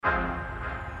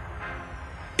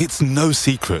It's no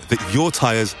secret that your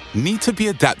tires need to be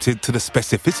adapted to the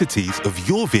specificities of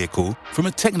your vehicle from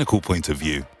a technical point of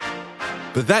view.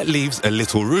 But that leaves a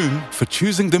little room for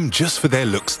choosing them just for their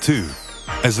looks too,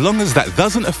 as long as that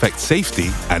doesn't affect safety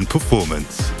and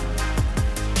performance.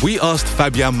 We asked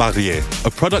Fabien Marier, a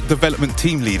product development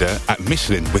team leader at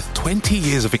Michelin with 20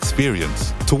 years of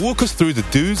experience, to walk us through the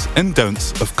do's and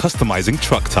don'ts of customizing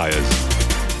truck tires.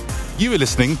 You are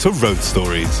listening to Road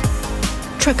Stories.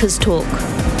 Truckers Talk.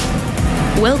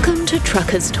 Welcome to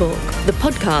Truckers Talk, the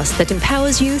podcast that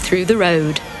empowers you through the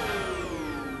road.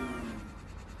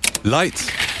 Lights,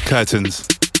 curtains,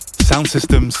 sound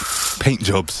systems, paint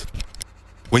jobs.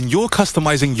 When you're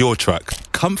customizing your truck,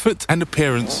 comfort and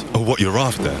appearance are what you're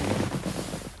after.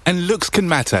 And looks can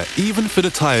matter even for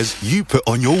the tires you put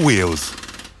on your wheels.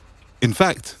 In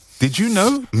fact, did you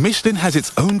know Michelin has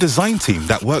its own design team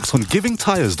that works on giving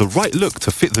tires the right look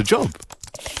to fit the job?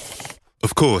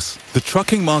 Of course, the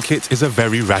trucking market is a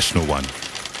very rational one.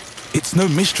 It's no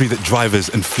mystery that drivers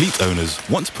and fleet owners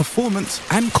want performance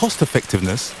and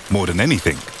cost-effectiveness more than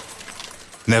anything.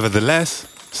 Nevertheless,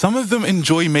 some of them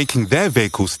enjoy making their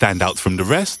vehicles stand out from the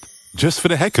rest just for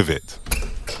the heck of it.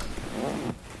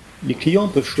 Les clients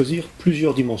peuvent choisir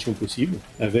plusieurs dimensions possibles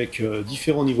avec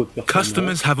différents niveaux de performance.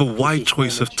 Customers have a wide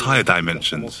choice of tire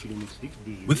dimensions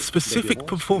with specific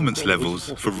performance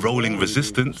levels for rolling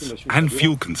resistance and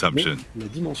fuel consumption. La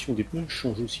dimension des pneus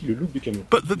change aussi le look du camion.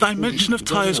 But the dimension of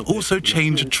tires also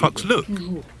change a truck's look.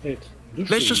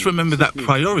 Let's just remember that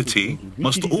priority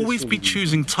must always be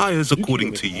choosing tires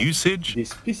according to usage,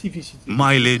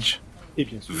 mileage,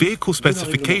 vehicle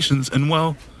specifications, and,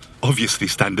 well, obviously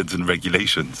standards and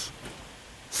regulations.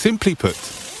 Simply put,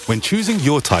 when choosing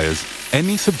your tires,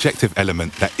 any subjective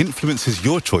element that influences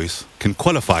your choice can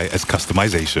qualify as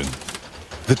customization.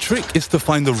 The trick is to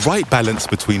find the right balance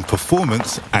between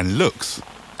performance and looks,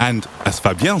 and, as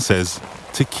Fabien says,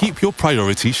 to keep your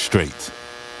priorities straight.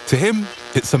 To him,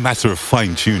 it's a matter of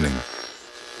fine-tuning.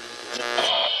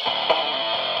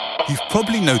 You've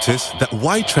probably noticed that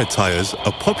wide-tread tires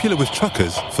are popular with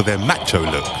truckers for their macho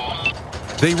look.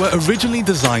 They were originally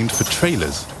designed for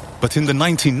trailers, but in the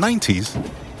 1990s,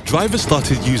 drivers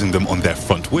started using them on their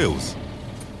front wheels.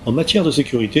 En matière de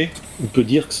sécurité, on peut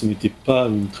dire que ce n'était pas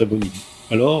une très bonne idée.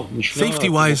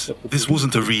 Safety-wise, this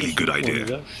wasn't a really good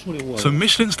idea. So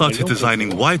Michelin started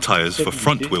designing wide tires for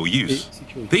front-wheel use.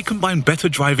 They combine better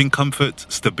driving comfort,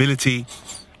 stability,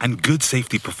 and good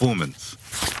safety performance.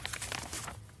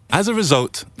 As a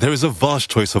result, there is a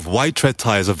vast choice of wide-tread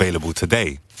tires available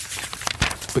today.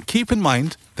 But keep in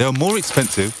mind, they are more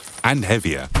expensive and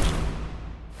heavier.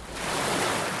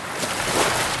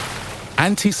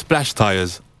 Anti-splash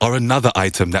tires are another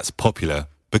item that's popular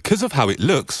because of how it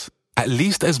looks, at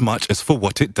least as much as for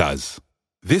what it does.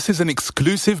 This is an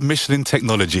exclusive Michelin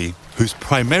technology whose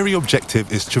primary objective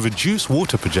is to reduce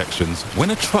water projections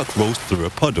when a truck rolls through a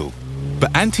puddle.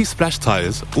 But anti-splash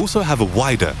tires also have a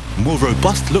wider, more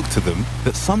robust look to them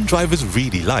that some drivers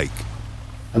really like.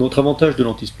 Un autre avantage de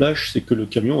l'anti-splash, c'est que le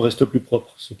camion reste plus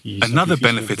propre. Another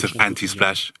benefit of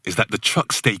anti-splash is that the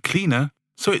trucks stay cleaner,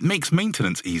 so it makes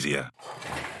maintenance easier.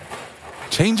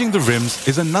 Changing the rims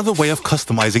is another way of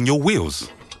customizing your wheels.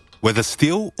 Whether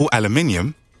steel or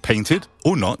aluminium, painted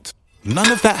or not,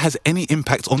 none of that has any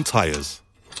impact on tires.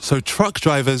 So truck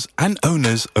drivers and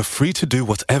owners are free to do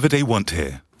whatever they want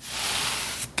here.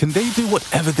 Can they do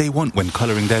whatever they want when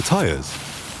coloring their tires?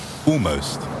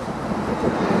 Almost.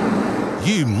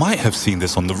 You might have seen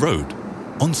this on the road.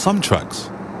 On some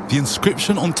trucks, the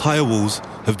inscription on tire walls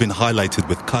have been highlighted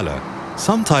with color.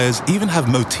 Some tires even have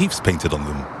motifs painted on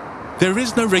them. There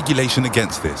is no regulation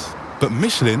against this, but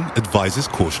Michelin advises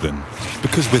caution,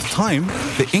 because with time,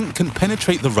 the ink can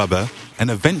penetrate the rubber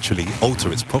and eventually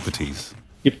alter its properties.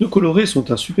 Les pneus colorés sont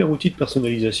un super outil de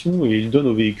personnalisation et ils donnent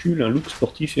au véhicule un look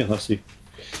sportif et racé.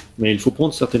 Mais il faut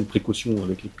prendre certaines précautions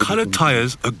avec les Colored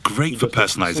tires are great for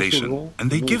personalization, and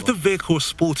they give the vehicle a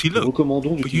sporty look,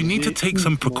 but you need to take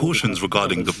some precautions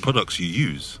regarding the products you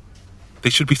use. They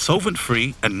should be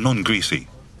solvent-free and non-greasy.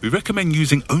 We recommend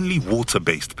using only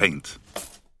water-based paint.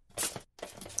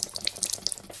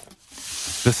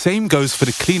 The same goes for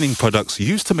the cleaning products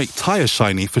used to make tires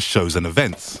shiny for shows and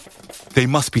events. They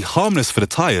must be harmless for the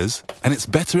tires, and it's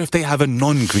better if they have a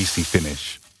non-greasy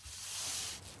finish.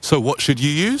 So what should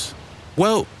you use?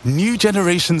 Well, new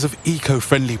generations of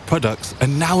eco-friendly products are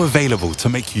now available to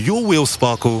make your wheels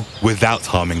sparkle without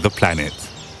harming the planet.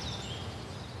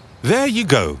 There you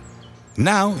go.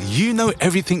 Now you know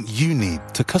everything you need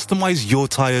to customize your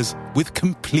tires with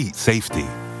complete safety.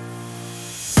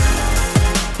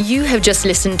 You have just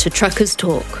listened to Truckers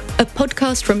Talk, a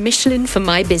podcast from Michelin for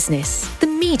My Business, the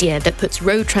media that puts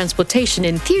road transportation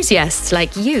enthusiasts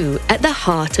like you at the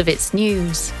heart of its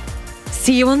news.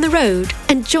 See you on the road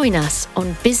and join us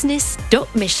on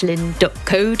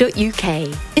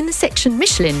business.michelin.co.uk in the section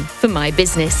Michelin for My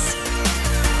Business.